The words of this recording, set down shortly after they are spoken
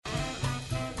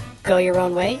Go Your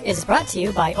Own Way is brought to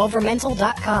you by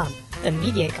Overmental.com, the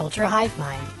media culture hive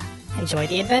mind. Enjoy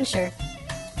the adventure.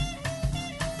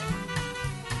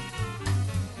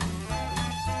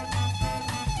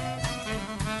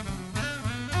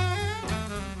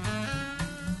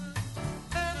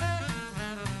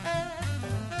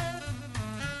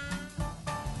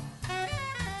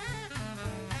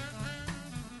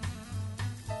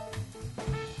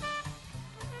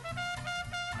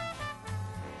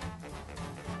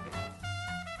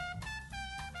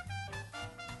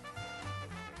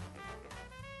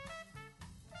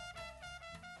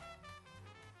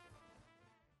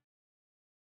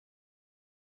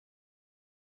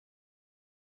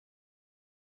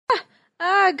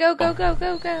 Go, go, go,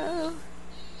 go, go.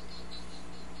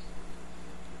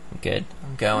 Good.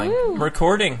 I'm going. Woo. I'm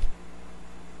recording.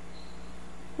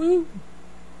 Woo.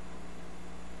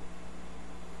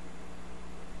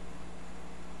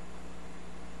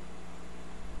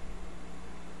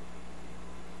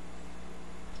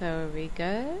 So are we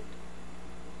good?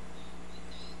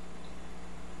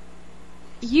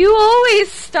 You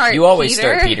always start, You always Peter.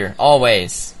 start, Peter.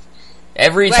 Always.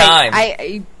 Every Right,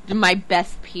 time. my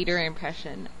best Peter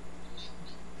impression.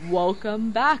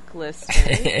 Welcome back,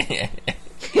 listeners.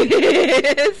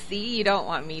 See, you don't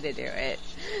want me to do it.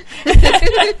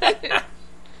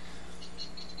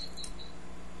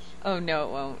 Oh no, it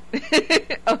won't.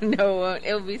 Oh no, it won't.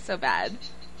 It'll be so bad.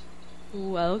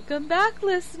 Welcome back,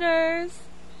 listeners,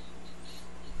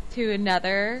 to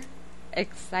another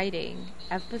exciting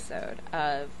episode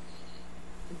of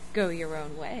Go Your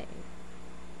Own Way.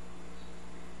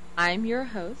 I'm your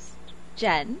host,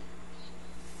 Jen.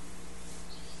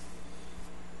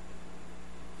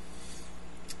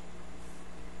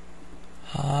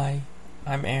 Hi,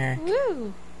 I'm Eric.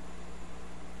 Woo!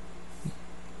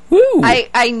 Woo!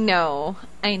 I know.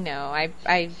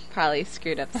 I probably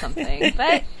screwed up something,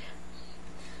 but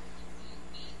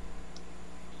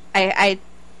I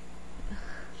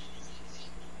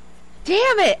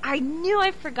damn it! I knew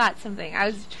I forgot something. I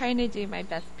was trying to do my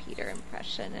best Peter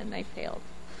impression and I failed.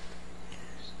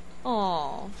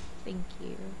 Oh, thank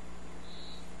you.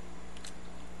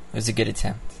 It was a good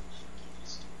attempt.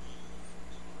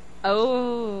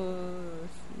 Oh,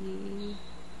 see.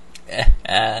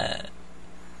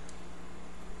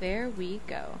 There we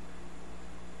go.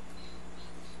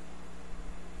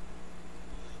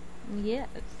 Yes.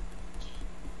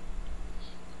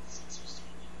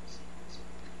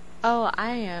 Oh,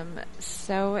 I am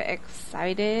so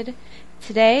excited.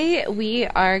 Today we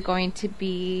are going to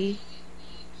be...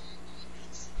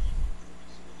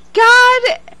 God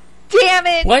damn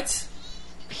it! What?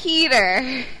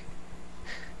 Peter!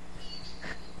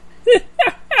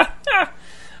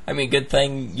 I mean, good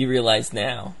thing you realize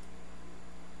now.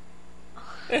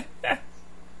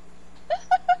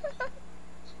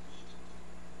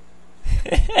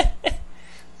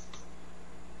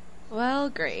 Well,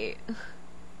 great.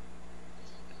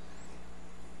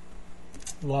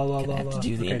 La la Gonna la have la. to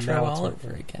do the Okay, intro now it's all working.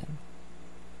 over again.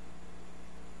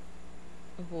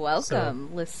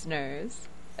 Welcome, listeners.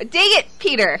 Dang it,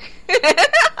 Peter!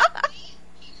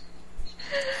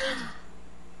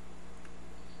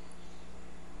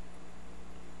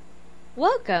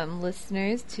 Welcome,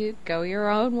 listeners, to Go Your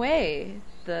Own Way,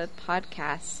 the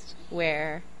podcast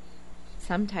where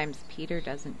sometimes Peter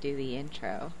doesn't do the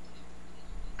intro.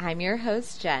 I'm your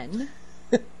host, Jen,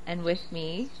 and with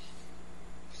me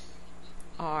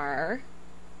are...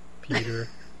 Peter.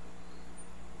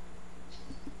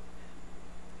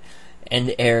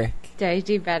 And Eric. Did I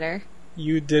do better?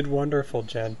 You did wonderful,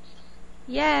 Jen.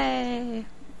 Yay!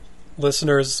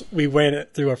 Listeners, we went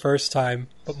it through a first time,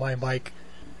 but my mic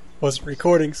wasn't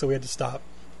recording, so we had to stop.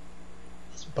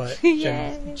 But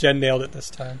Yay. Jen nailed it this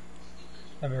time.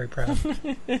 I'm very proud.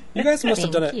 You guys must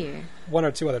have done Thank it you. one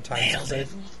or two other times, Nailed because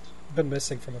I've been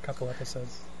missing from a couple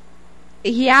episodes.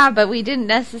 Yeah, but we didn't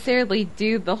necessarily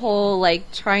do the whole,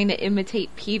 like, trying to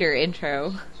imitate Peter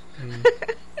intro.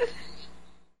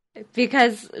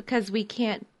 Because we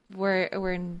can't,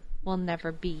 we'll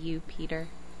never be you, Peter.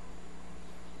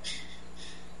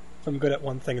 If I'm good at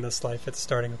one thing in this life, it's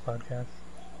starting a podcast.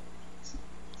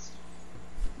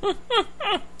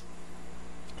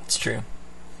 It's true.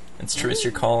 It's true. It's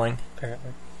your calling.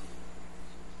 Apparently.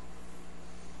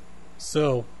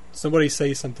 So, somebody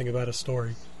say something about a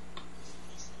story.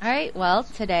 Alright, well,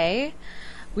 today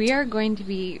we are going to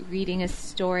be reading a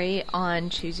story on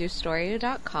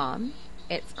ChooseYourStory.com.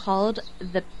 It's called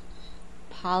The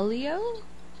Paleo?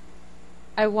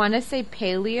 I want to say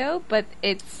Paleo, but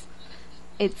it's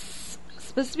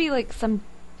supposed to be like some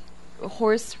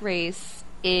horse race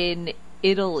in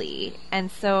Italy. And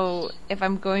so if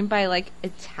I'm going by like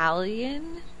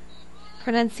Italian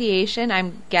Pronunciation,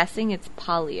 I'm guessing it's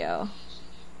palio.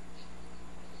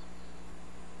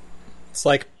 It's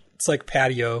like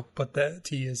patio, but the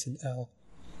T is an L.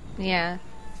 Yeah.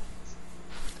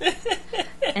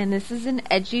 And this is an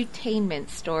edutainment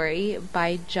story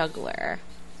by Juggler.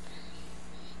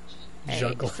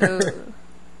 Juggler. So,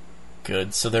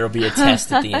 Good. So there'll be a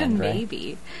test at the end, right?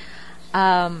 maybe.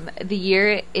 The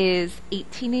year is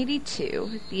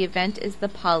 1882. The event is the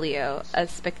Palio, a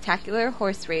spectacular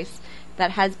horse race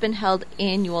that has been held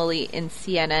annually in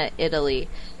Siena, Italy,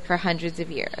 for hundreds of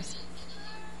years.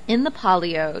 In the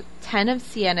Palio, 10 of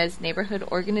Siena's neighborhood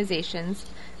organizations,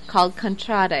 called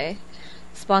Contrade,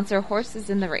 sponsor horses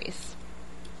in the race.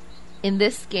 In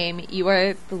this game, you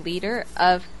are the leader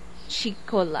of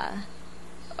Cicola,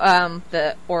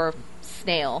 or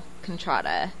snail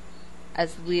Contrada.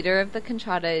 As leader of the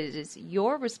Contrada, it is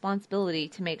your responsibility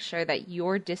to make sure that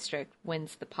your district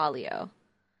wins the Palio.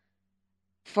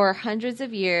 For hundreds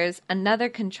of years, another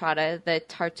Contrada, the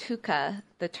Tartuca,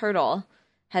 the turtle,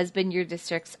 has been your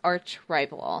district's arch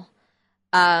rival.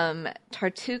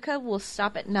 Tartuca will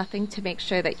stop at nothing to make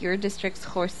sure that your district's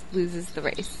horse loses the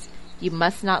race. You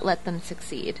must not let them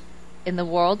succeed. In the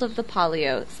world of the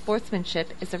Palio,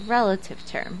 sportsmanship is a relative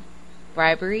term.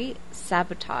 Bribery,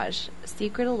 sabotage,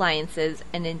 secret alliances,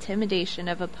 and intimidation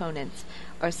of opponents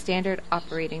are standard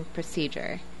operating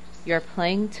procedure. You are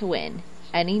playing to win.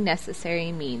 Any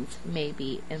necessary means may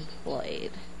be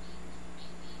employed.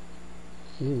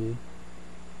 Ooh.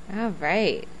 All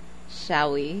right.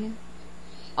 Shall we?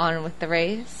 On with the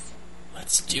race?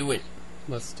 Let's do it.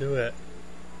 Let's do it.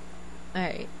 All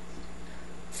right.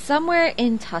 Somewhere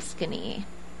in Tuscany.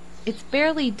 It's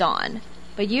barely dawn,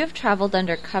 but you have traveled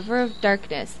under cover of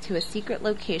darkness to a secret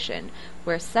location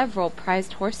where several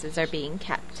prized horses are being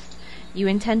kept. You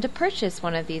intend to purchase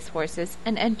one of these horses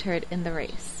and enter it in the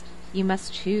race. You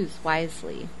must choose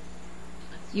wisely.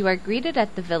 You are greeted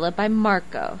at the villa by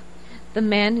Marco, the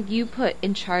man you put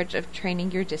in charge of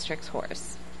training your district's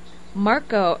horse.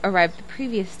 Marco arrived the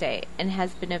previous day and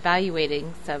has been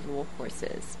evaluating several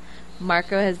horses.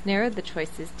 Marco has narrowed the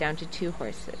choices down to 2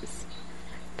 horses.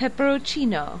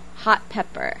 Peperoncino, Hot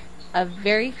Pepper, a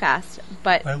very fast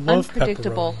but I love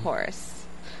unpredictable pepperoni. horse.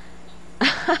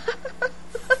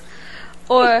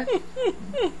 Or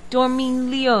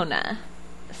Dormigliona,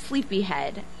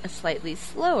 Sleepyhead, a slightly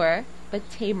slower but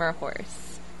tamer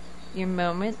horse. Your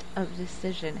moment of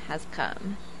decision has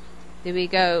come. Do we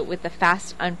go with the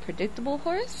fast, unpredictable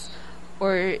horse,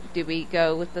 or do we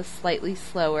go with the slightly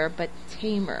slower but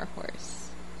tamer horse?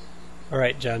 All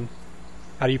right, Jen.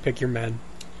 How do you pick your men?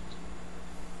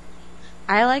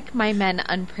 I like my men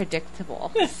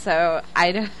unpredictable, so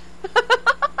I don't...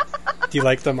 Do you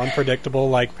like them unpredictable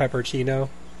like Peppercino?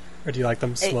 Or do you like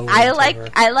them slower I and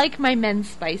tamer? like my men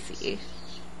spicy.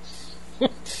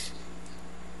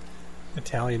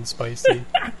 Italian spicy.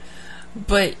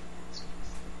 But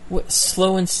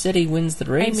slow and steady wins the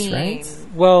race, I mean, right?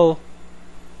 Well,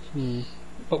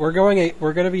 but we're going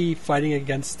to be fighting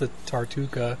against the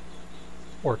Tartuca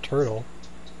or turtle.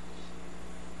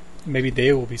 Maybe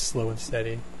they will be slow and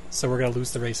steady, so we're going to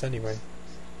lose the race anyway.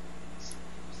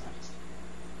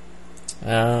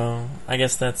 Oh, I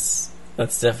guess that's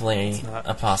definitely It's not.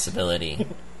 a possibility.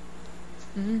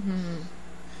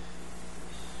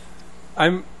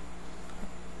 I'm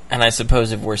And I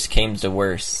suppose if worse came to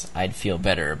worse, I'd feel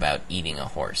better about eating a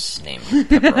horse named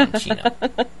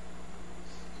Peperoncino.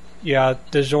 yeah,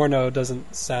 DiGiorno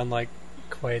doesn't sound like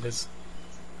quite as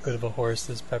good of a horse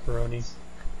as Pepperoni.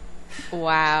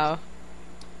 Wow.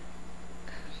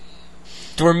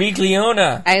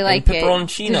 Dormigliona I like and it.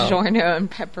 Peperoncino. DiGiorno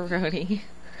and pepperoni.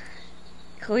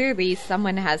 Clearly,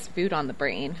 someone has food on the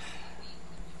brain.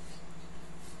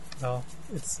 Well,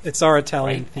 it's our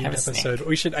Italian Right, have themed a snack.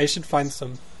 episode. I should find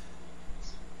some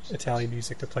Italian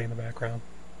music to play in the background.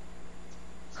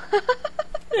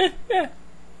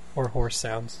 Or horse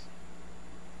sounds.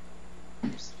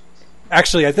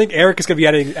 Actually, I think Eric is going to be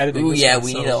editing Ooh, this yeah, one,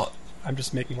 we so need a... I'm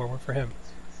just making more work for him.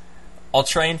 I'll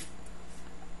try and...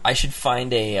 I should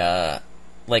find a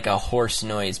horse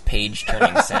noise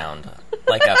page-turning sound.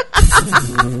 Like a...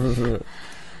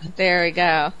 There we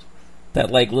go.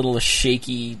 that, little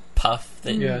shaky puff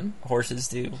that Yeah. horses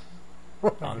do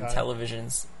Oh, my on God.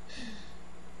 televisions.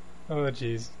 Oh,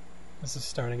 jeez. This is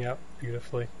starting out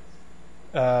beautifully.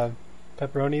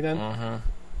 Pepperoni, then? Mm-hmm.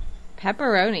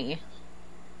 Pepperoni.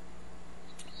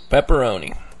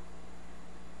 Pepperoni.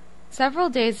 Several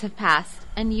days have passed,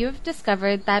 and you have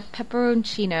discovered that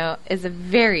Peperoncino is a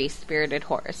very spirited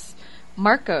horse.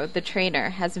 Marco, the trainer,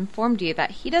 has informed you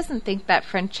that he doesn't think that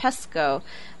Francesco,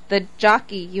 the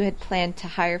jockey you had planned to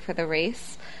hire for the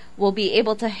race, will be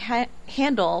able to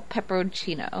handle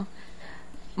Peperoncino.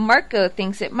 Marco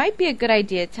thinks it might be a good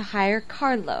idea to hire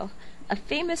Carlo, a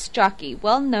famous jockey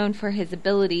well known for his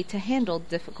ability to handle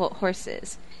difficult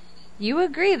horses. You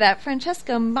agree that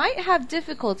Francesco might have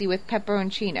difficulty with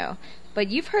Peperoncino, but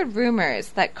you've heard rumors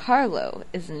that Carlo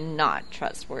is not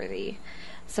trustworthy.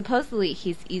 Supposedly,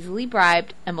 he's easily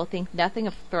bribed and will think nothing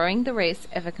of throwing the race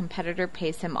if a competitor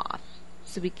pays him off.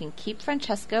 So we can keep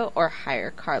Francesco or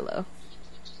hire Carlo.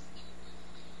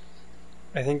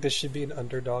 I think this should be an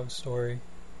underdog story.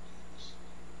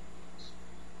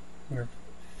 Where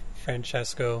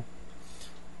Francesco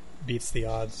beats the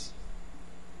odds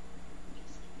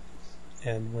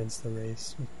and wins the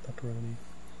race with Pepperoni.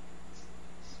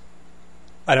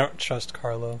 I don't trust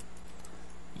Carlo.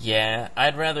 Yeah,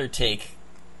 I'd rather take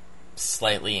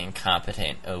slightly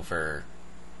incompetent over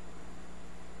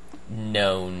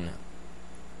known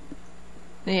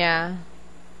Yeah.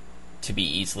 to be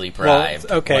easily bribed.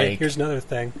 Well, okay, Like, here's another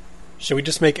thing. Should we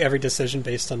just make every decision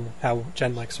based on how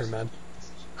Jen likes her men?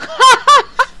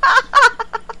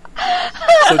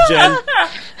 So Jen,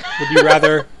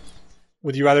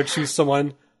 would you rather choose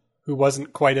someone who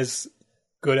wasn't quite as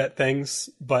good at things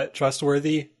but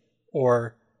trustworthy,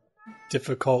 or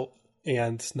difficult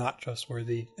and not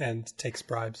trustworthy and takes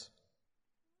bribes?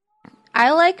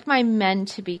 I like my men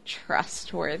to be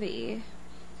trustworthy.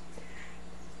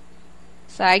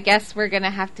 So I guess we're going to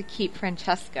have to keep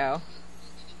Francesco.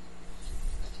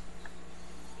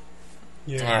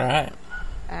 Yeah. Alright.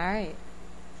 Alright.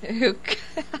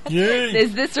 Yay!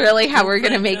 Is this really how we're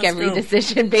going to make every Francesco.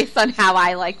 decision based on how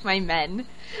I like my men?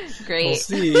 Great. We'll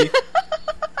see.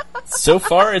 So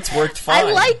far, it's worked fine.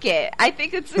 I like it. I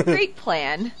think it's a great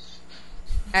plan.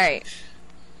 Alright.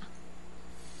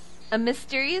 A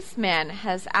mysterious man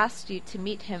has asked you to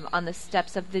meet him on the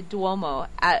steps of the Duomo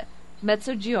at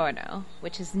mezzogiorno,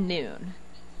 which is noon.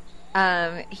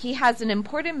 He has an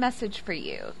important message for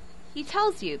you. He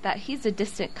tells you that he's a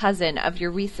distant cousin of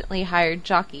your recently hired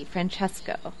jockey,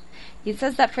 Francesco. He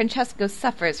says that Francesco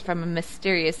suffers from a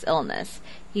mysterious illness.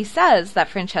 He says that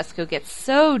Francesco gets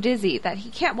so dizzy that he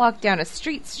can't walk down a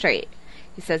street straight.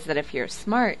 He says that if you're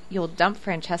smart, you'll dump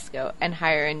Francesco and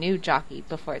hire a new jockey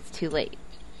before it's too late.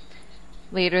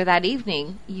 Later that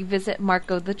evening, you visit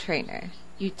Marco the trainer.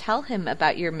 You tell him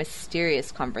about your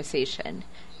mysterious conversation.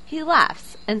 He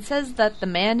laughs and says that the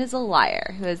man is a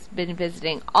liar who has been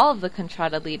visiting all of the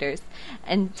Contrada leaders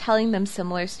and telling them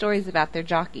similar stories about their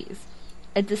jockeys.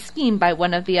 It's a scheme by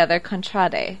one of the other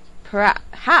Contrade,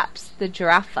 perhaps the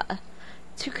Giraffa,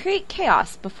 to create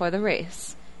chaos before the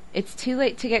race. It's too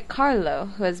late to get Carlo,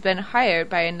 who has been hired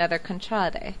by another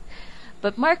Contrade.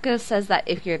 But Marco says that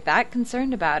if you're that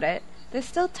concerned about it, there's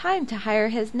still time to hire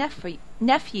his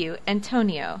nephew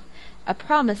Antonio, a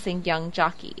promising young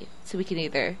jockey, so we can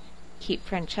either keep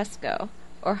Francesco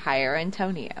or hire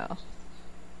Antonio.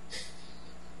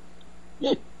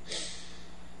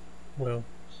 Well,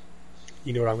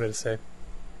 you know what I'm going to say.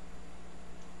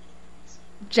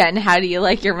 Jen, how do you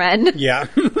like your men? Yeah.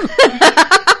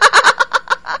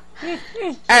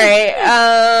 Alright,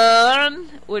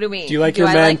 what do you mean? Do you like your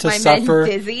I men like to my suffer?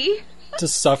 Men dizzy? To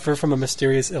suffer from a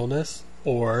mysterious illness,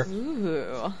 or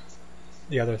Ooh.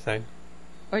 the other thing?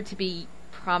 Or to be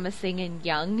promising and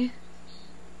young?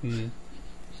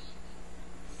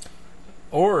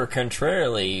 Or,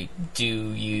 contrarily, do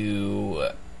you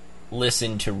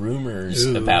listen to rumors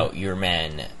Ooh. about your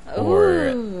men? Or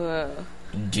Ooh.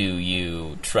 do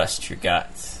you trust your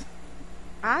guts?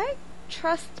 I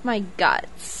trust my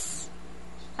guts.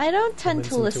 I don't tend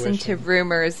to Woman's listen to intuition.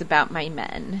 rumors about my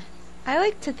men. I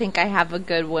like to think I have a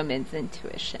good woman's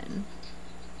intuition.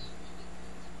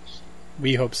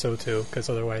 We hope so too, because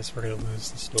otherwise we're going to lose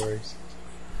the stories.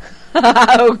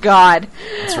 Oh, God.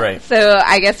 That's right. So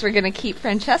I guess we're going to keep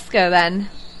Francesco then.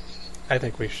 I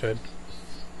think we should.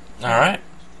 Alright.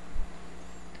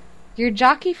 Your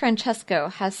jockey Francesco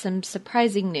has some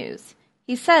surprising news.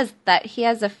 He says that he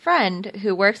has a friend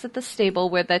who works at the stable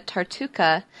where the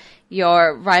Tartuca,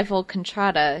 your rival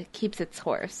Contrada, keeps its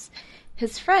horse.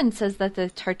 His friend says that the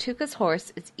Tartuca's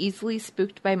horse is easily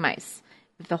spooked by mice.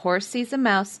 If the horse sees a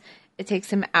mouse, it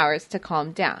takes him hours to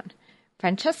calm down.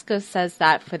 Francesco says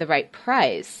that for the right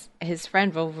price, his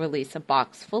friend will release a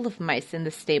box full of mice in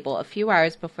the stable a few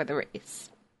hours before the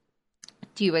race.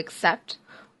 Do you accept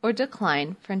or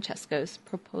decline Francesco's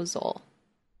proposal?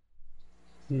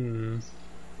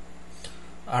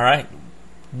 Alright.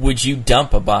 Would you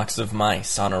dump a box of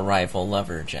mice on a rival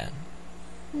lover, Jen?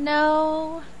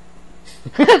 No.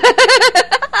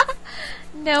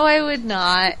 No, I would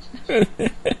not.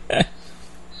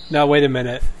 Now, wait a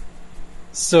minute.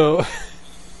 So,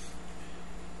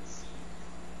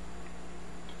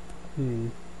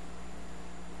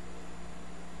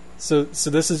 So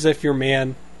this is if your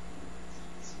man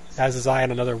has his eye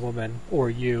on another woman, or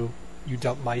you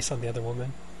dump mice on the other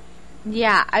woman.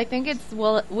 Yeah, I think it's,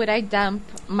 well, would I dump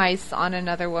mice on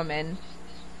another woman?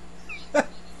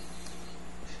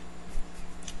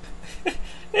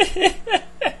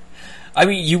 I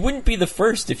mean, you wouldn't be the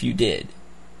first if you did.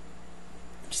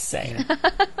 Just saying.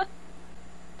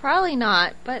 Probably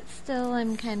not, but still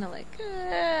I'm kind of like,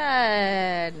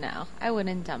 no, I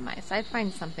wouldn't dump mice. I'd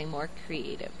find something more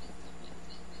creative.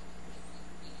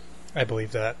 I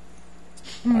believe that.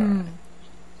 Alright.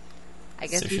 I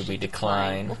guess So we should we should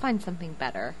decline? We'll find something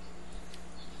better.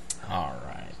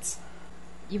 Alright.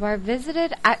 You are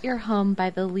visited at your home by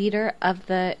the leader of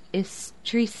the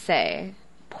Istrice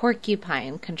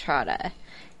porcupine contrada.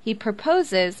 He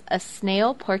proposes a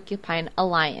snail-porcupine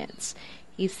alliance.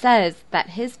 He says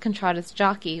that his contrada's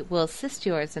jockey will assist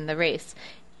yours in the race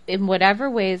in whatever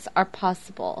ways are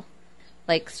possible,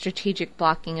 like strategic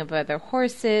blocking of other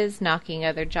horses, knocking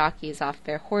other jockeys off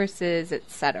their horses,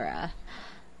 etc.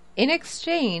 In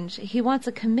exchange, he wants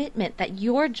a commitment that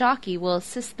your jockey will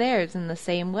assist theirs in the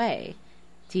same way.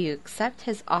 Do you accept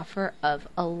his offer of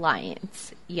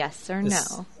alliance? Yes or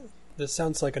no? This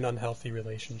sounds like an unhealthy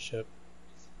relationship.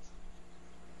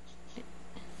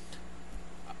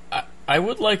 I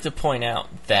would like to point out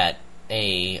that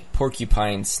a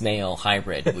porcupine-snail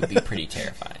hybrid would be pretty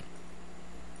terrifying.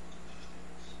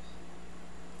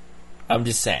 I'm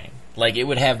just saying. Like, it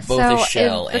would have both a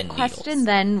shell and the needles. question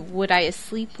then, would I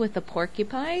sleep with a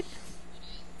porcupine?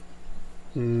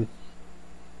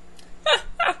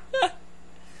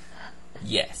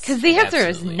 Yes. Because the answer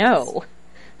is absolutely. no.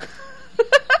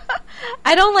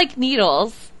 I don't like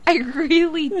needles. I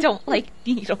really don't like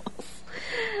needles.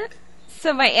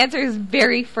 So my answer is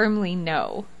very firmly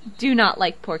no. Do not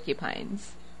like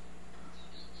porcupines.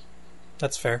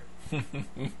 That's fair.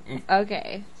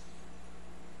 Okay.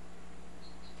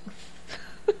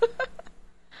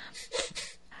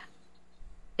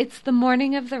 It's the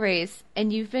morning of the race,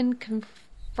 and you've been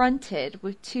confronted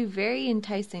with two very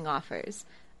enticing offers.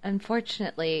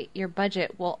 Unfortunately, your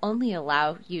budget will only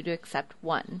allow you to accept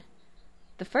one.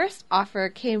 The first offer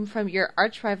came from your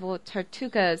arch-rival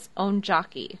Tartuga's own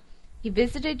jockey. He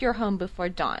visited your home before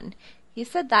dawn. He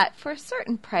said that, for a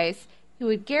certain price, he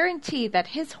would guarantee that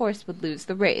his horse would lose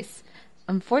the race.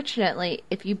 Unfortunately,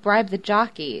 if you bribe the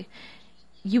jockey,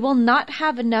 you will not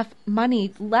have enough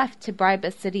money left to bribe a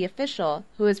city official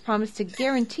who has promised to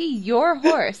guarantee your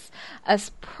horse a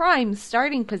prime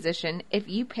starting position if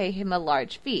you pay him a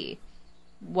large fee.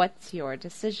 What's your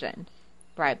decision?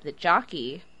 Bribe the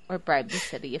jockey or bribe the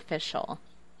city official?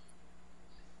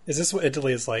 Is this what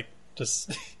Italy is like?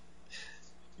 Just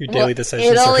your daily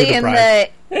decisions Italy are who to in bribe.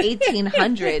 the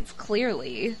 1800s,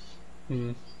 clearly.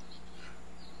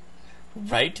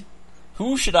 Right?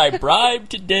 Who should I bribe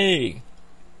today?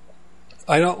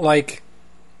 I don't like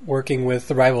working with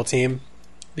the rival team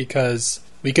because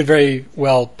we could very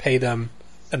well pay them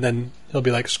and then he'll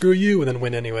be like, screw you, and then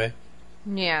win anyway.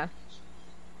 Yeah.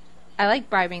 I like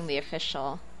bribing the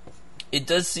official. It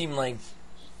does seem like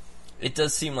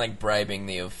bribing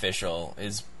the official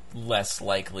is less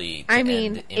likely to I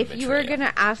mean, end in if you were betrayal. going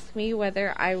to ask me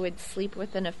whether I would sleep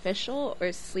with an official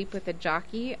or sleep with a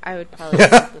jockey, I would probably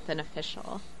sleep with an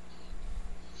official.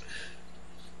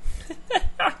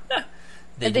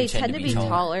 They do tend to be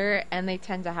taller, and they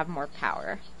tend to have more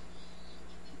power.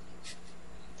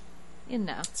 You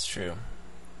know. It's true.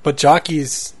 But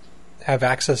jockeys have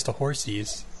access to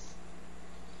horses.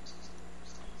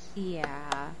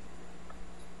 Yeah.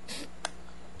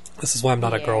 This is why I'm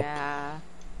not a girl. Yeah.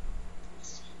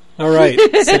 Alright,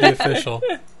 city official.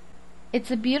 It's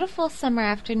a beautiful summer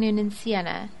afternoon in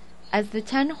Siena, as the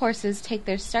 10 horses take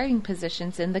their starting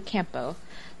positions in the Campo,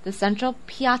 the central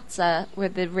piazza where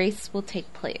the race will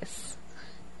take place.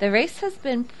 The race has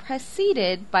been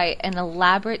preceded by an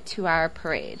elaborate 2-hour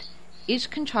parade.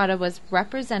 Each contrada was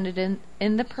represented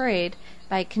in the parade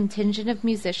by a contingent of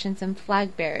musicians and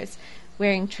flag bearers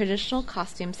wearing traditional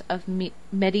costumes of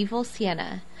medieval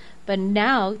Siena. But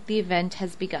now the event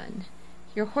has begun.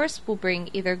 Your horse will bring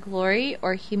either glory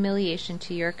or humiliation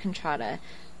to your contrada,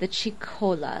 the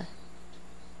Ciccola.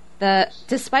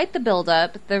 Despite the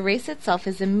build-up, the race itself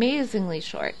is amazingly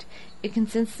short. It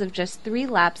consists of just 3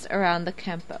 laps around the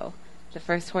Campo. The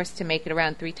first horse to make it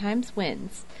around 3 times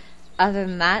wins. Other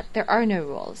than that, there are no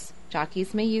rules.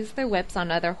 Jockeys may use their whips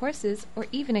on other horses or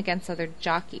even against other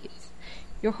jockeys.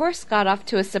 Your horse got off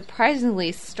to a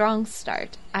surprisingly strong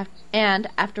start, and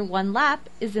after 1 lap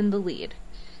is in the lead.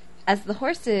 As the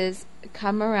horses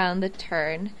come around the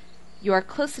turn, you are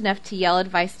close enough to yell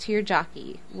advice to your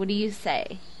jockey. What do you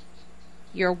say?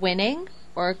 you're winning,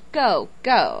 or go,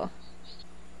 go.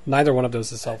 Neither one of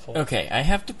those is helpful. Okay, I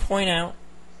have to point out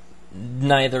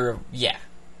neither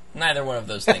one of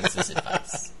those things is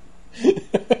advice.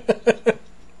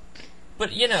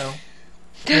 But you know,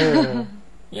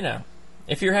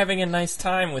 if you're having a nice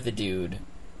time with a dude,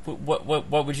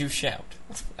 what would you shout?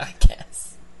 I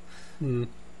guess.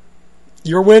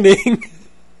 You're winning.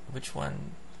 Which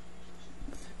one?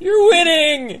 You're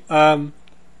winning. I'm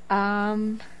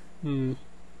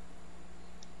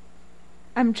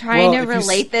trying Well, to if you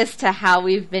relate this to how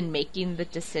we've been making the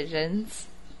decisions.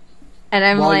 And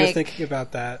I'm While you're like, thinking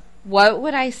about that, what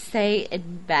would I say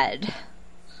in bed?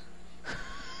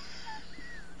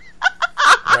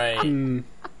 Right.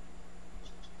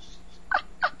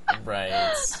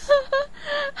 Right.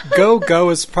 go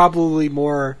is probably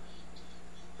more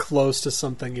close to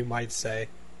something you might say.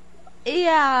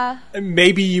 Yeah. And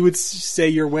maybe you would say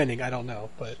you're winning. I don't know,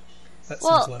 but that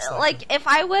seems less likely. Like, if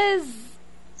I was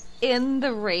in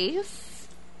the race,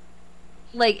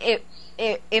 like,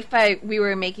 we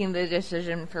were making the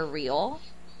decision for real,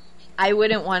 I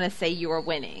wouldn't want to say you were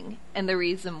winning. And the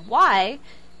reason why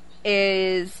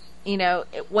is,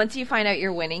 once you find out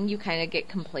you're winning, you kind of get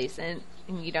complacent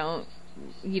and you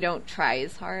don't try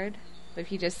as hard. But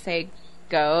if you just say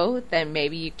go, then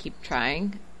maybe you keep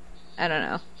trying. I don't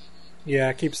know. Yeah,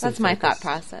 it keeps them That's my thought focused.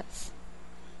 process.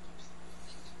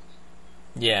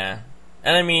 Yeah.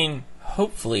 And I mean,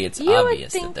 hopefully it's You obvious would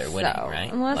that think they're winning, so,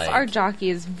 right? unless Like, our jockey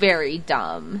is very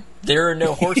dumb. there are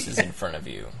no horses in front of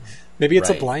you. Maybe it's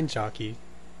a Right. blind jockey,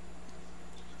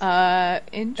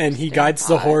 Interesting. and he guides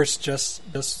the thought. horse just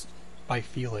by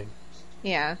feeling.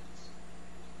 Yeah.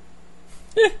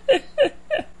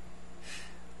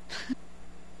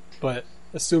 But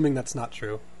assuming that's not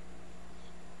true,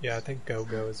 yeah, I think go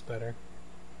is better.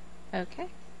 Okay.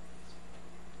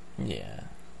 Yeah.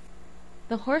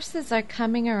 The horses are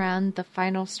coming around the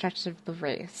final stretch of the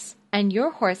race, and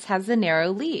your horse has a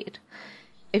narrow lead.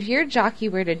 If your jockey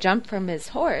were to jump from his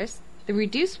horse, the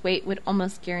reduced weight would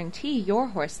almost guarantee your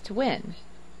horse to win.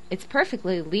 It's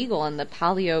perfectly legal in the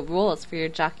paleo rules for your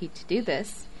jockey to do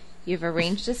this. You've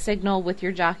arranged a signal with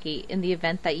your jockey in the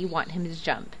event that you want him to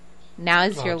jump. Now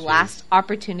is your geez. last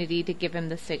opportunity to give him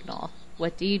the signal.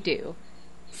 What do you do?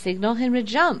 Signal him to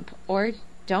jump, or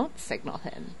don't signal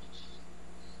him.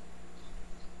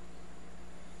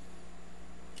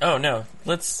 Oh no,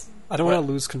 let's. I don't What? want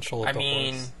to lose control of I the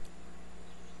mean, horse.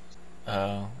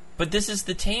 oh, but this is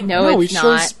the tame. No, No, we it's chose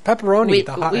not. Pepperoni,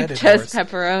 the We hot-headed chose horse.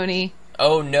 pepperoni.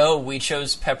 Oh no, we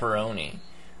chose pepperoni.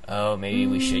 Oh, maybe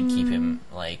we should keep him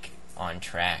like on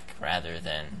track rather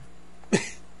than.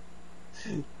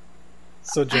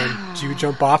 So, Jen, do you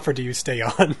jump off or do you stay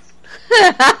on?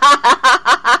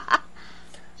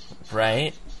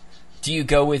 Right? Do you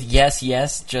go with yes,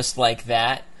 yes, just like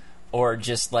that, or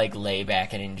just like lay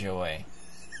back and enjoy?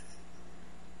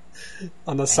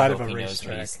 On the side I of hope a he knows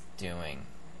what racetrack. he's doing.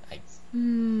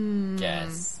 I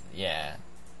guess, yeah.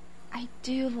 I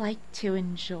do like to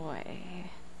enjoy.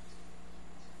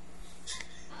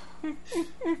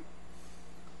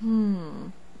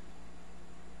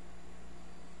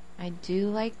 I do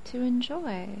like to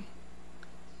enjoy.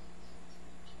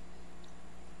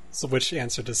 So, which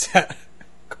answer does that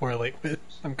correlate with?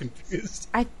 I'm confused.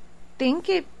 I think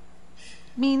it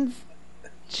means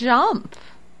jump.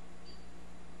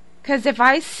 Because if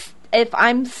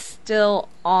I'm still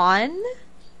on,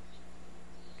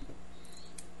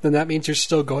 Then that means you're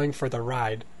still going for the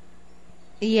ride.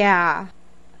 yeah.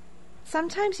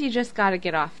 Sometimes you just gotta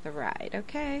get off the ride,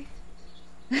 okay?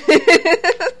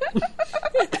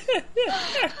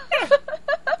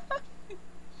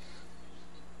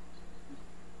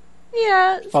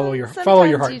 Yeah. Follow your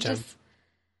sometimes heart, you Jen.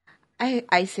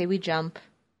 I say we jump.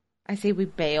 I say we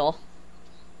bail.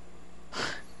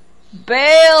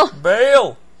 Bail!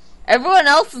 Bail! Everyone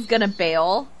else is gonna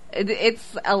bail.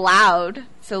 It's allowed,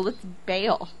 so let's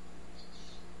bail.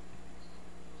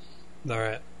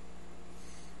 Alright.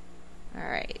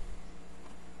 Alright.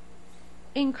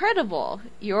 Incredible!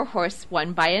 Your horse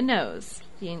won by a nose.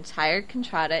 The entire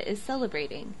contrada is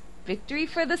celebrating. Victory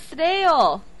for the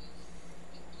snail!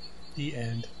 The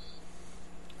end.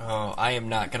 Oh, I am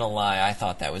not gonna lie, I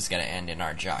thought that was gonna end in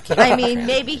our jockey. I mean,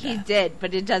 maybe he did,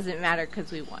 but it doesn't matter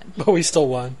because we won. But we still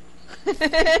won.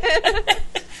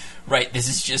 Right, this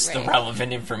is just the Right.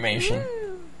 relevant information.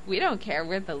 We don't care,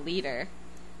 we're the leader.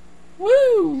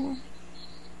 Woo!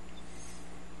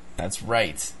 That's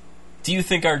right. Do you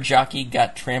think our jockey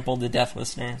got trampled to death,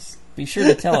 listeners? Be sure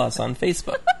to tell us on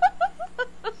Facebook.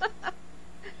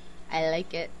 I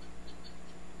like it.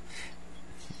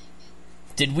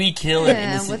 Did we kill an Yeah,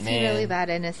 innocent was man? he really that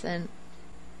innocent?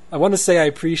 I want to say I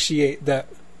appreciate that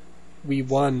we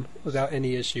won without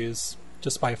any issues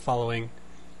just by following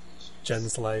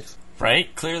Jen's life.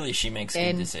 Right? Clearly she makes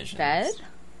good decisions. In bed?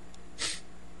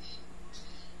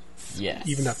 Yes.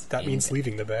 Even if that means bed.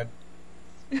 leaving the bed.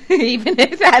 Even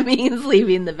if that means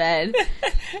leaving the bed.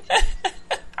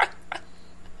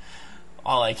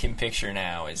 All I can picture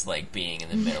now is, like, being in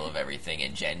the middle of everything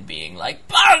and Jen being like,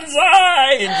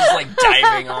 "Bonsai!" and just, like,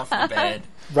 diving off the bed.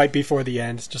 Right before the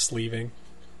end, just leaving.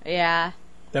 Yeah.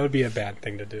 That would be a bad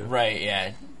thing to do. Right,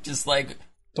 yeah. Just, like...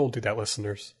 Don't do that,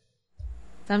 listeners.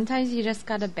 Sometimes you just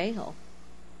gotta bail.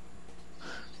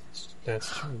 That's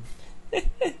true. That's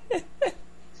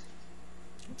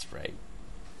right.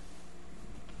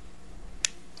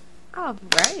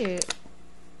 Alright.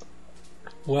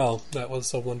 Well, that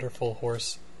was a wonderful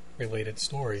horse-related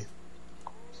story.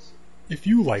 If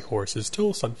you like horses, tell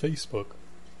us on Facebook.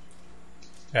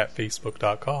 At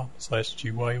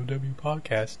facebook.com/GYOW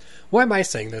podcast. Why am I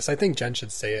saying this? I think Jen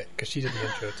should say it, because she did the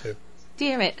intro too.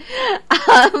 Damn it.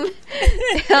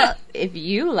 If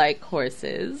you like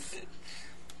horses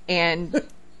and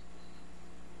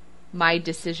my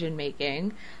decision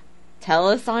making, tell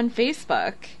us on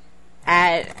Facebook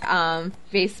at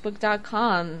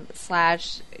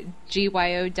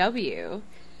facebook.com/GYOW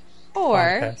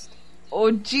or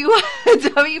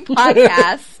GYOW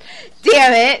podcast.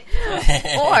 Damn it.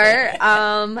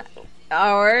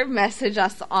 Or message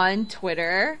us on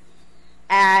Twitter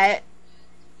at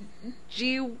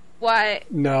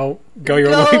No, go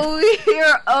your own way.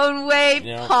 Your own way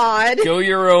Yeah. pod. Go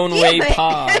your own way Damn it.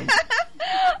 pod.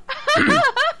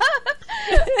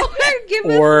 Or give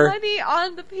Or- us money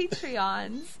on the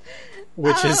Patreons.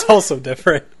 Which is also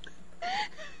different.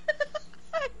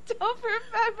 I don't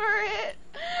remember it.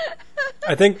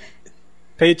 I think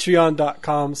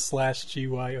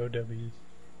patreon.com/GYOW.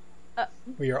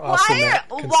 We are awesome at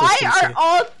Why consistency. are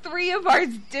all three of ours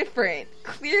different?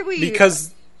 Clearly,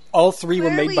 Because all three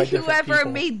were made by different whoever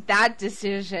people. made that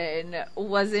decision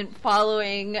wasn't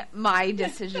following my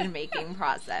decision-making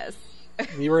process.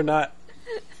 We were not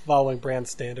following brand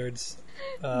standards.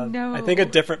 No. I think a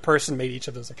different person made each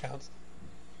of those accounts.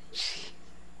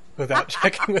 Without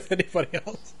checking with anybody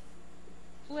else.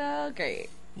 Well, great.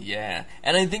 Yeah.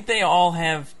 And I think they all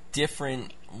have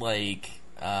different, like,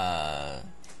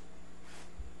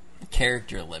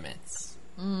 character limits.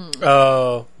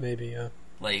 Oh, maybe, yeah.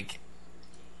 Like,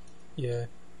 Yeah.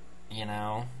 you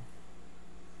know?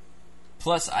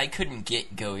 Plus, I couldn't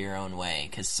get Go Your Own Way,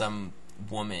 because some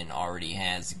woman already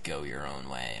has Go Your Own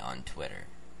Way on Twitter.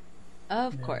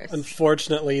 Of course.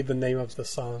 Unfortunately, the name of the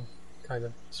song kind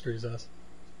of screws us.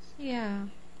 Yeah.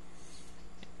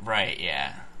 Right,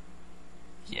 yeah.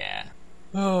 Yeah.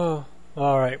 Oh,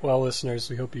 alright. Well, listeners,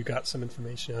 we hope you got some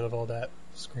information out of all that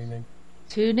screaming.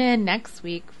 Tune in next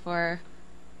week for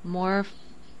more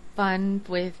fun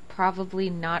with probably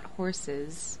not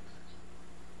horses.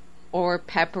 Or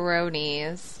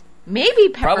pepperonis. Maybe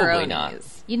pepperonis. Probably not.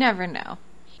 You never know.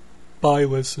 Bye,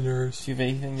 listeners. Do you have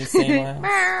anything to say, Miles?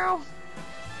 Meow.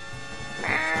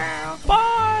 Meow.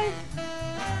 Bye!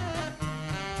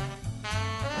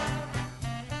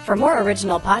 For more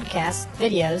original podcasts,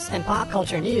 videos, and pop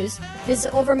culture news,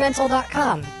 visit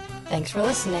overmental.com. Thanks for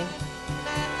listening.